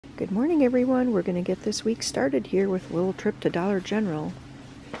Good morning, everyone. We're going to get this week started here with a little trip to Dollar General.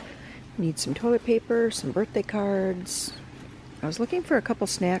 Need some toilet paper, some birthday cards. I was looking for a couple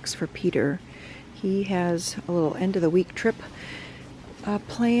snacks for Peter. He has a little end of the week trip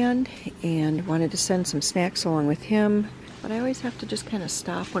planned and wanted to send some snacks along with him. But I always have to just kind of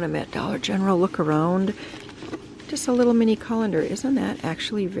stop when I'm at Dollar General, look around. Just a little mini colander. Isn't that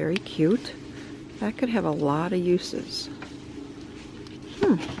actually very cute? That could have a lot of uses.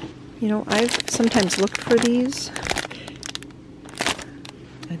 You know, I've sometimes looked for these.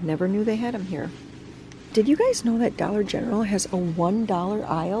 I never knew they had them here. Did you guys know that Dollar General has a $1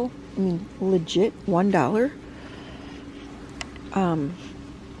 aisle? I mean, legit $1.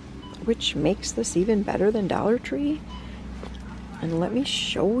 Which makes this even better than Dollar Tree. And let me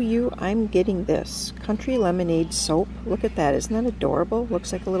show you, I'm getting this Country Lemonade soap. Look at that, isn't that adorable?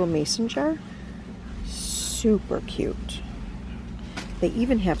 Looks like a little mason jar. Super cute. They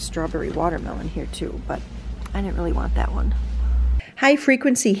even have strawberry watermelon here too, but I didn't really want that one.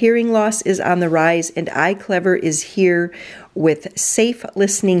 High-frequency hearing loss is on the rise, and iClever is here with safe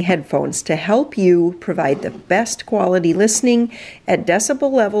listening headphones to help you provide the best quality listening at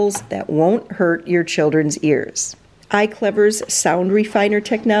decibel levels that won't hurt your children's ears. iClever's sound refiner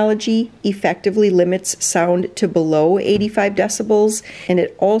technology effectively limits sound to below 85 decibels, and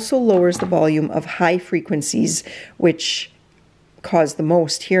it also lowers the volume of high frequencies, which cause the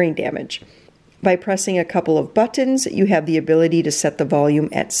most hearing damage. By pressing a couple of buttons, you have the ability to set the volume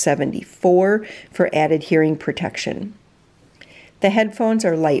at 74 for added hearing protection. The headphones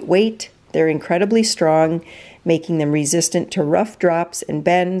are lightweight, they're incredibly strong, making them resistant to rough drops and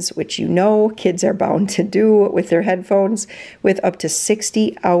bends, which you know kids are bound to do with their headphones. With up to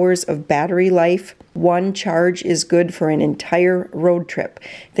 60 hours of battery life, one charge is good for an entire road trip.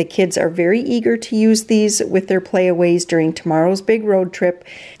 The kids are very eager to use these with their playaways during tomorrow's big road trip.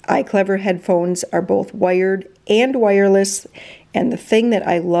 iClever headphones are both wired and wireless, and the thing that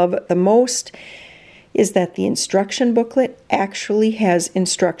I love the most is that the instruction booklet actually has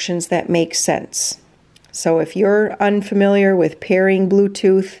instructions that make sense. So if you're unfamiliar with pairing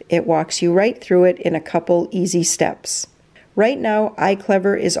Bluetooth, it walks you right through it in a couple easy steps. Right now,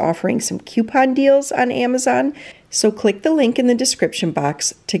 iClever is offering some coupon deals on Amazon, so click the link in the description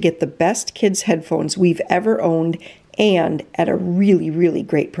box to get the best kids headphones we've ever owned and at a really, really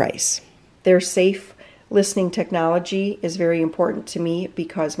great price. Their safe listening technology is very important to me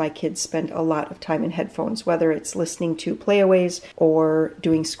because my kids spend a lot of time in headphones, whether it's listening to playaways or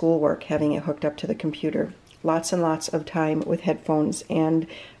doing schoolwork, having it hooked up to the computer. Lots and lots of time with headphones, and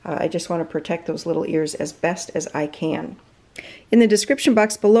I just want to protect those little ears as best as I can. In the description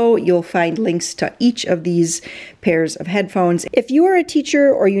box below, you'll find links to each of these pairs of headphones. If you are a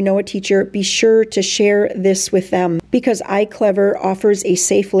teacher or you know a teacher, be sure to share this with them because iClever offers a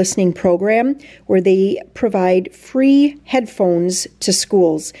safe listening program where they provide free headphones to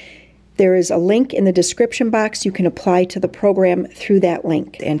schools. There is a link in the description box. You can apply to the program through that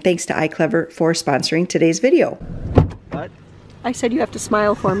link. And thanks to iClever for sponsoring today's video. What? I said you have to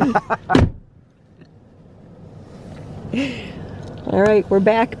smile for me. All right, we're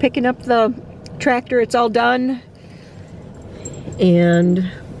back picking up the tractor. It's all done. And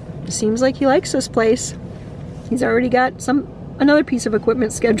it seems like he likes this place. He's already got another piece of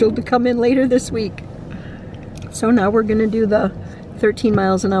equipment scheduled to come in later this week. So now we're gonna do the 13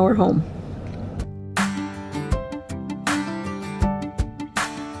 miles an hour home.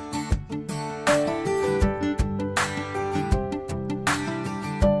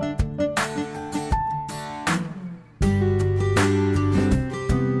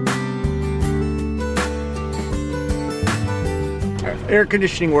 Air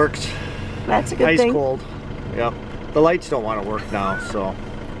conditioning works. That's a good thing. Ice cold. Yep. The lights don't want to work now, so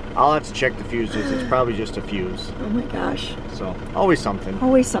I'll have to check the fuses. It's probably just a fuse. Oh my gosh. So always something.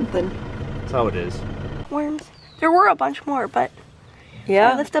 Always something. That's how it is. Worms. There were a bunch more, but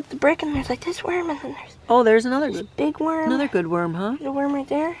yeah. I lift up the brick and there's like this worm, and then there's there's another good, big worm. Another good worm, huh? The worm right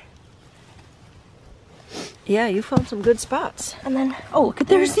there. Yeah, you found some good spots. And then look at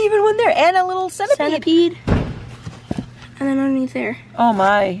there's even one there, and a little centipede. And then underneath there. Oh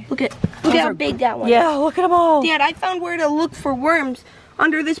my! Look at how big that one is. Yeah, look at them all. Dad, I found where to look for worms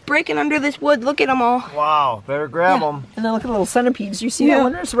under this brick and under this wood. Look at them all. Wow, better grab them. And then look at the little centipedes. You see that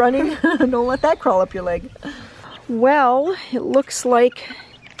one that's running? Don't let that crawl up your leg. Well, it looks like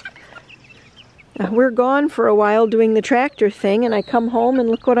we're gone for a while doing the tractor thing, and I come home and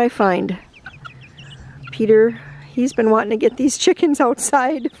look what I find. Peter, he's been wanting to get these chickens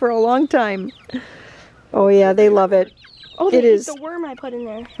outside for a long time. Oh yeah, they love it. Oh, it is the worm I put in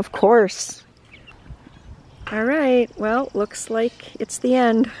there. Of course. All right, well, looks like it's the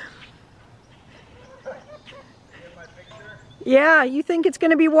end. Yeah, you think it's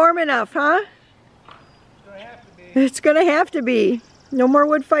going to be warm enough, huh? It's gonna have to be. It's going to have to be. No more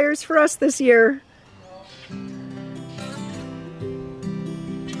wood fires for us this year.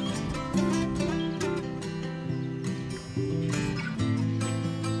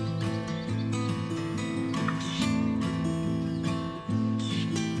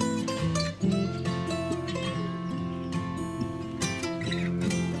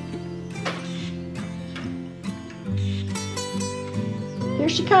 Here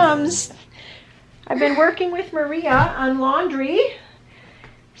she comes. I've been working with Maria on laundry,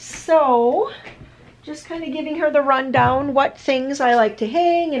 so just kind of giving her the rundown, what things I like to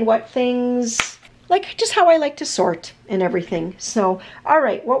hang and what things, like just how I like to sort and everything. So, all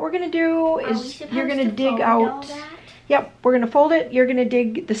right, what we're gonna do is you're gonna dig out. Yep, we're gonna fold it. You're gonna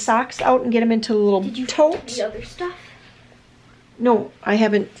dig the socks out and get them into a little Did you tote. fold the other stuff? No, I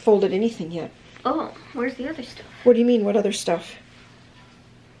haven't folded anything yet. Oh, where's the other stuff? What do you mean, what other stuff?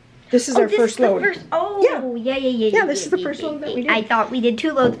 This is our first load. Yeah. Yeah, this is the first load that we did. I thought we did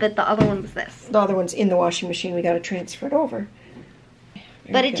 2 loads, but the other one was this. The other one's in the washing machine. We got to transfer it over.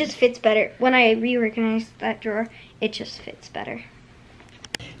 But it just fits better. When I reorganized that drawer, it just fits better.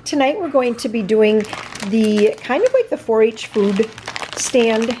 Tonight we're going to be doing the kind of like the 4-H food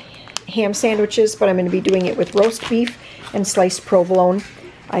stand ham sandwiches, but I'm going to be doing it with roast beef and sliced provolone.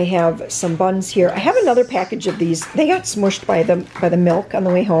 I have some buns here. I have another package of these. They got smushed by the milk on the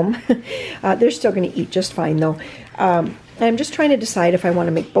way home. They're still going to eat just fine though. I'm just trying to decide if I want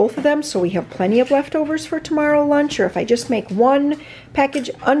to make both of them so we have plenty of leftovers for tomorrow lunch, or if I just make one package.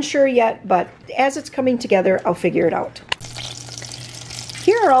 Unsure yet, but as it's coming together, I'll figure it out.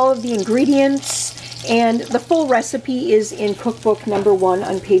 Here are all of the ingredients, and the full recipe is in cookbook number 1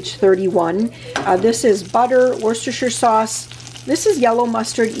 on page 31. This is butter, Worcestershire sauce. This is yellow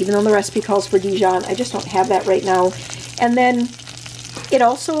mustard, even though the recipe calls for Dijon. I just don't have that right now. And then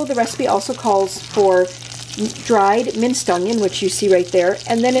the recipe also calls for dried minced onion, which you see right there,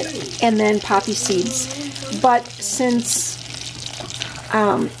 and then poppy seeds. But sometimes,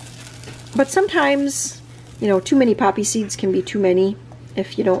 you know, too many poppy seeds can be too many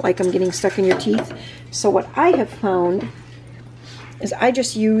if you don't like them getting stuck in your teeth. So what I have found is I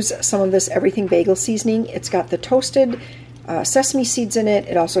just use some of this everything bagel seasoning. It's got the toasted sesame seeds in it.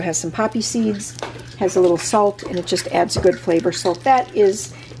 It also has some poppy seeds, has a little salt, and it just adds a good flavor. So that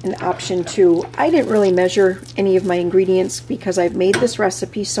is an option too. I didn't really measure any of my ingredients because I've made this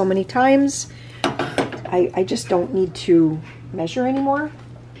recipe so many times. I just don't need to measure anymore.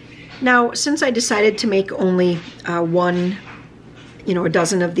 Now, since I decided to make only a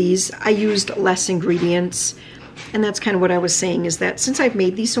dozen of these, I used less ingredients. And that's kind of what I was saying, is that since I've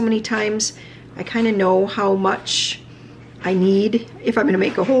made these so many times, I kind of know how much I need if I'm going to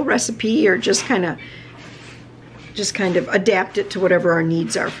make a whole recipe, or just kind of adapt it to whatever our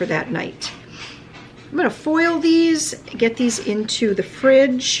needs are for that night. I'm going to foil these, get these into the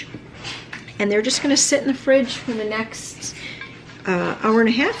fridge, and they're just going to sit in the fridge for the next hour and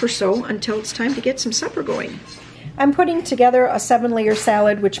a half or so until it's time to get some supper going. I'm putting together a 7-layer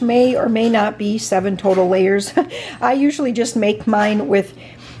salad, which may or may not be 7 total layers. I usually just make mine with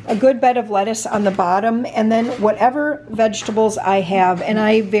a good bed of lettuce on the bottom, and then whatever vegetables I have, and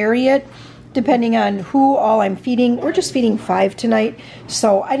I vary it depending on who all I'm feeding. We're just feeding 5 tonight,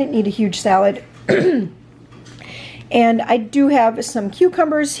 so I didn't need a huge salad. And I do have some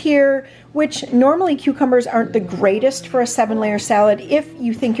cucumbers here, which normally cucumbers aren't the greatest for a 7-layer salad if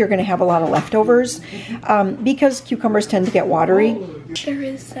you think you're going to have a lot of leftovers, because cucumbers tend to get watery. There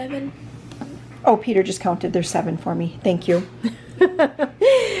is 7. Oh, Peter just counted. There's 7 for me. Thank you.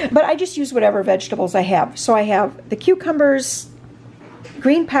 But I just use whatever vegetables I have. So I have the cucumbers,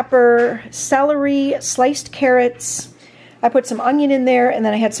 green pepper, celery, sliced carrots. I put some onion in there, and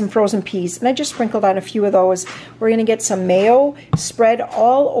then I had some frozen peas, and I just sprinkled on a few of those. We're going to get some mayo, spread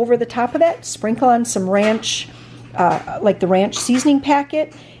all over the top of that, sprinkle on some ranch, like the ranch seasoning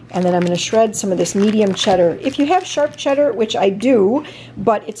packet, and then I'm going to shred some of this medium cheddar. If you have sharp cheddar, which I do,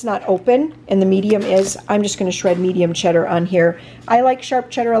 but it's not open, and the medium is, I'm just going to shred medium cheddar on here. I like sharp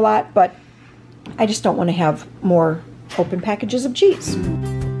cheddar a lot, but I just don't want to have more open packages of cheese.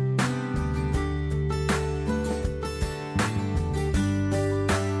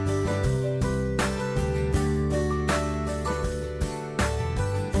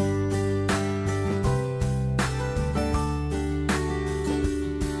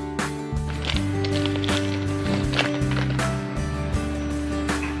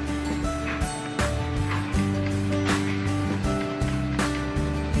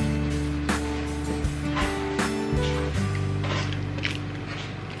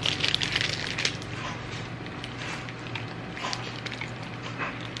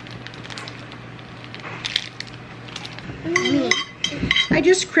 I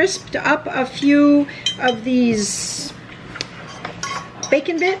just crisped up a few of these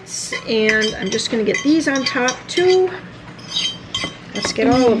bacon bits, and I'm just going to get these on top too. Let's get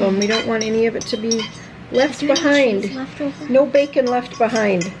all of them. We don't want any of it to be left behind. No bacon left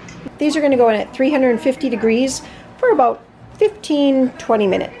behind. These are going to go in at 350 degrees for about 15-20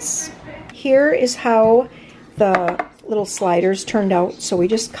 minutes. Here is how the little sliders turned out. So we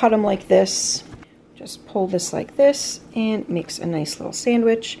just cut them like this. Just pull this like this, and it makes a nice little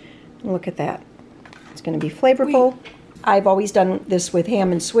sandwich. And look at that. It's going to be flavorful. I've always done this with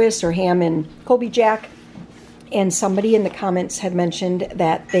ham and Swiss or ham and Colby Jack. And somebody in the comments had mentioned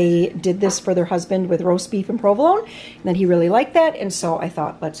that they did this for their husband with roast beef and provolone, and that he really liked that, and so I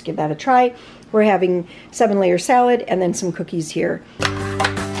thought, let's give that a try. We're having 7-layer salad and then some cookies here.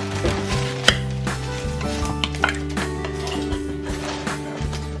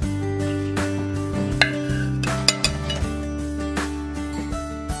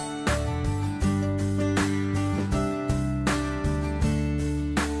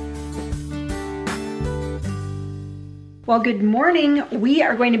 Well, good morning. We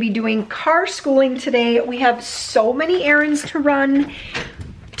are going to be doing car schooling today. We have so many errands to run.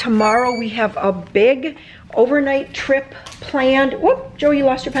 Tomorrow we have a big overnight trip planned. Whoop, Joe, you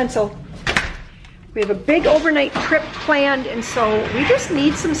lost your pencil. We have a big overnight trip planned, and so we just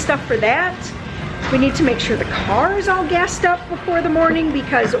need some stuff for that. We need to make sure the car is all gassed up before the morning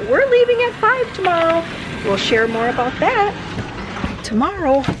because we're leaving at 5 tomorrow. We'll share more about that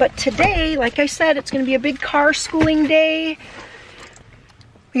tomorrow, but today, like I said, it's going to be a big car schooling day.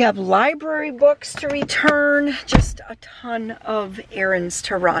 We have library books to return, just a ton of errands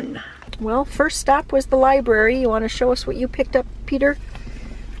to run. Well, first stop was the library. You want to show us what you picked up, Peter?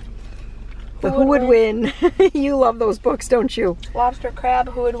 Who Would Win. You love those books, don't you? Lobster Crab,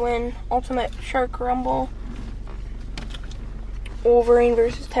 Who Would Win, Ultimate Shark Rumble, Wolverine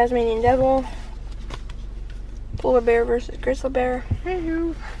versus Tasmanian Devil, Polar Bear versus Grizzly Bear.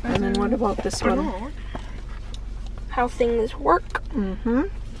 And then what about this one? How Things Work. Mm-hmm.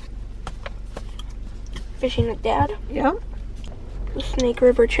 Fishing with Dad. Yep. The Snake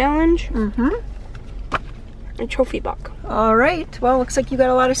River Challenge. Mm-hmm. And Trophy Buck. All right. Well, looks like you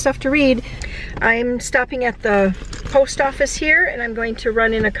got a lot of stuff to read. I'm stopping at the post office here, and I'm going to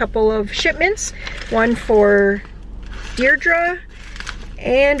run in a couple of shipments. One for Deirdre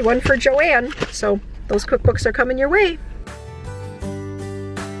and one for Joanne. So those cookbooks are coming your way.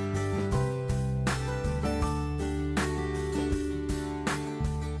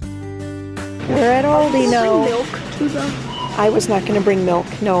 We're at Aldi now. Milk to them. I was not going to bring milk,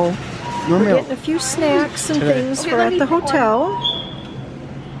 no. No We're milk. getting a few snacks and things for at the hotel.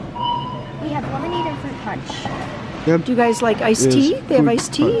 We have lemonade and fruit punch. Yep. Do you guys like iced tea? They have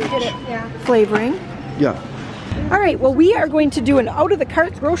iced tea flavoring. Yeah. All right, well, we are going to do an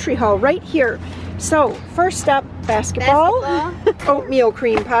out-of-the-cart grocery haul right here. So, first up, basketball. Oatmeal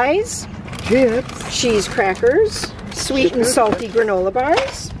cream pies, Chips. cheese crackers, sweet and salty granola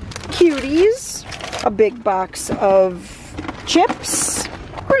bars, cuties, a big box of chips,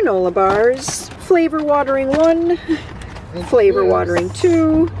 granola bars, flavor watering 1, flavor watering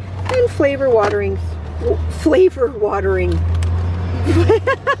 2, and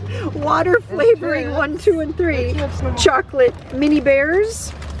water flavoring 1, 2, and 3. Chocolate mini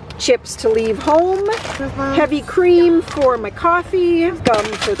bears, chips to leave home, heavy cream for my coffee, gum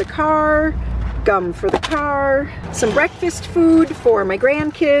for the car, some breakfast food for my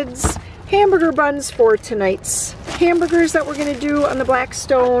grandkids, hamburger buns for tonight's hamburgers that we're going to do on the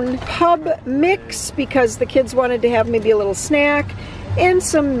Blackstone, pub mix because the kids wanted to have maybe a little snack, and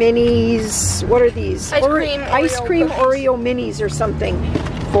some minis. What are these? Ice cream Oreo minis or something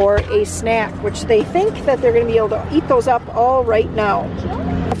for a snack, which they think that they're going to be able to eat those up all right now.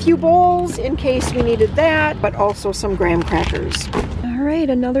 A few bowls in case we needed that, but also some graham crackers. All right,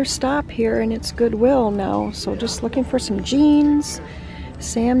 another stop here, and it's Goodwill now. So just looking for some jeans.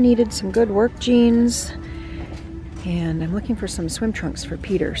 Sam needed some good work jeans, and I'm looking for some swim trunks for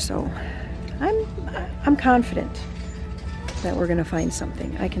Peter. So I'm confident that we're gonna find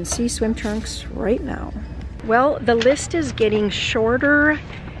something. I can see swim trunks right now. Well, the list is getting shorter.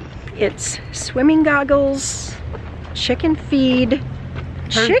 It's swimming goggles, chicken feed,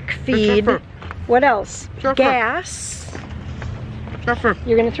 chick feed, what else? Gas.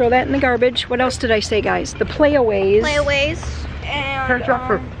 You're gonna throw that in the garbage. What else did I say, guys? The playaways. And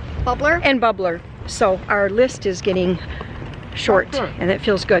Bubbler. And bubbler. So our list is getting short, and it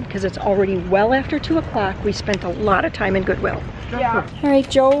feels good because it's already well after 2 o'clock. We spent a lot of time in Goodwill. Yeah. All right,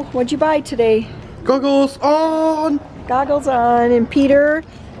 Joe, what'd you buy today? Goggles on. Goggles on. And Peter,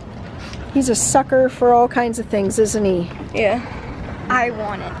 he's a sucker for all kinds of things, isn't he? Yeah. I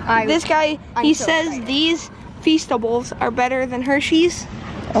want it. This guy, I'm he so says excited. these Feastables are better than Hershey's.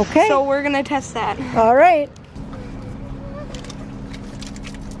 Okay. So we're gonna test that. All right.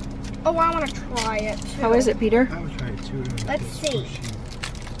 Oh, I want to try it too. How is it, Peter? I would try it too. Let's see.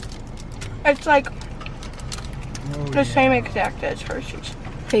 It's like Oh, the same exact as Hershey's.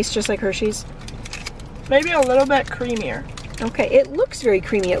 Tastes just like Hershey's. Maybe a little bit creamier. Okay, it looks very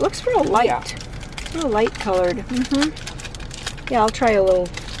creamy. It looks real light. Yeah. Real light colored. Yeah, I'll try a little,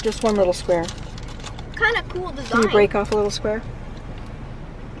 just one little square. Kind of cool Can design. you break off a little square?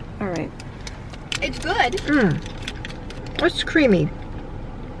 All right. It's good. It's creamy.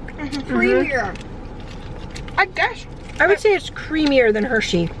 Creamier. I guess. I would say it's creamier than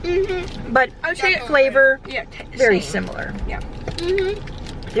Hershey, but I would say flavor Yeah. very same. similar. Yeah.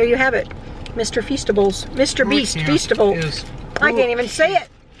 There you have it, Mr. Feastables, Mr. Beast Feastable. I can't even say it.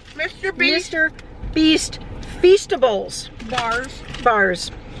 Mr. Beast Mr. Beast Feastables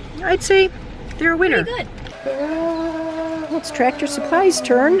bars. I'd say they're a winner. Pretty good. It's Tractor Supply's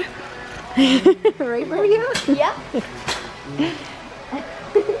turn. Right, Maria? Yeah.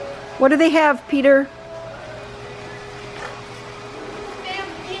 What do they have, Peter?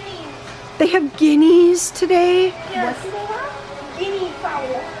 They have guineas today? Yes. Guinea fowl.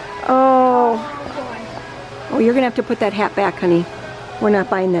 Oh, you're gonna have to put that hat back, honey. We're not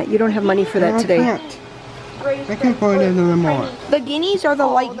buying that. You don't have money for that today. I can't find it anymore. The guineas are the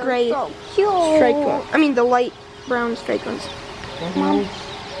light gray striped ones. I mean the light brown striped ones. Mom,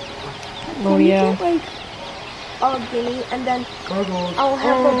 Oh can you yeah. get like a guinea and then I'll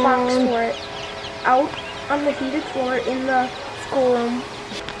have a box for it out on the heated floor in the schoolroom.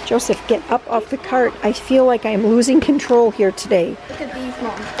 Joseph, get up off the cart. I feel like I'm losing control here today. Look at these,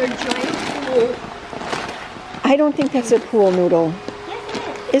 Mom. They're giant pool. I don't think that's a pool noodle.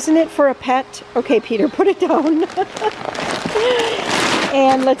 Isn't it for a pet? Okay, Peter, put it down.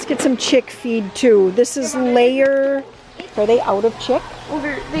 And let's get some chick feed too. This is layer. Are they out of chick? Well,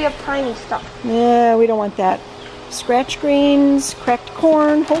 they have tiny stuff. Yeah, we don't want that. Scratch greens, cracked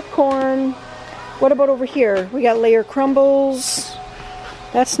corn, whole corn. What about over here? We got layer crumbles.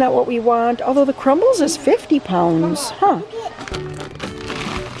 That's not what we want. Although the crumbles is 50 pounds. Huh.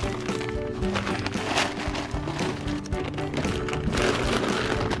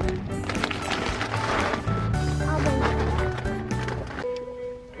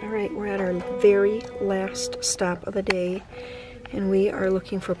 Alright, we're at our very last stop of the day. And we are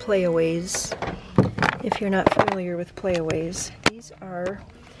looking for playaways. If you're not familiar with playaways, these are,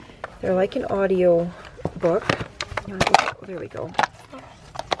 they're like an audio book. There we go.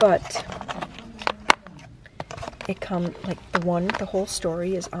 But it comes, like the whole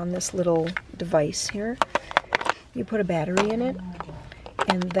story is on this little device here. You put a battery in it,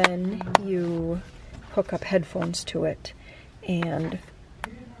 and then you hook up headphones to it, and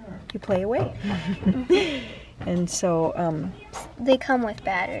you play away. And so, They come with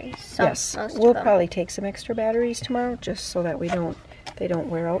batteries. yes, we'll probably take some extra batteries tomorrow, just so that they don't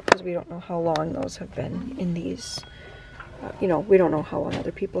wear out, because we don't know how long those have been in these. You know, we don't know how long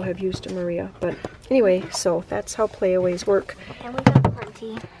other people have used them, Maria. But anyway, so that's how playaways work. And we got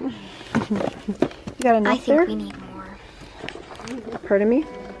plenty. You got enough I think there? we need more. Pardon me?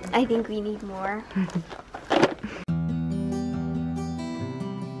 I think we need more.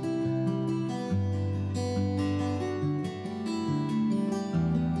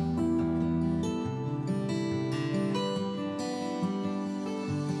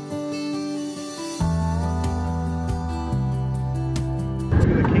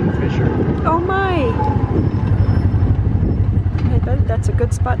 Oh my! I bet that's a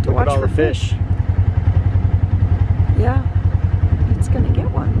good spot to Look watch at all for the fish. Yeah, it's gonna get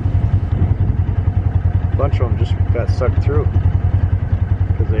one. A bunch of them just got sucked through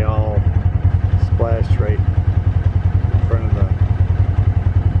because they all splashed right in front of the.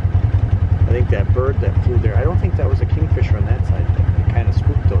 I think that bird that flew there. I don't think that was a kingfisher on that side. It kind of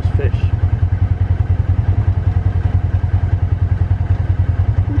scooped those fish.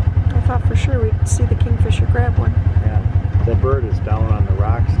 I thought for sure we'd see the kingfisher grab one. Yeah, that bird is down on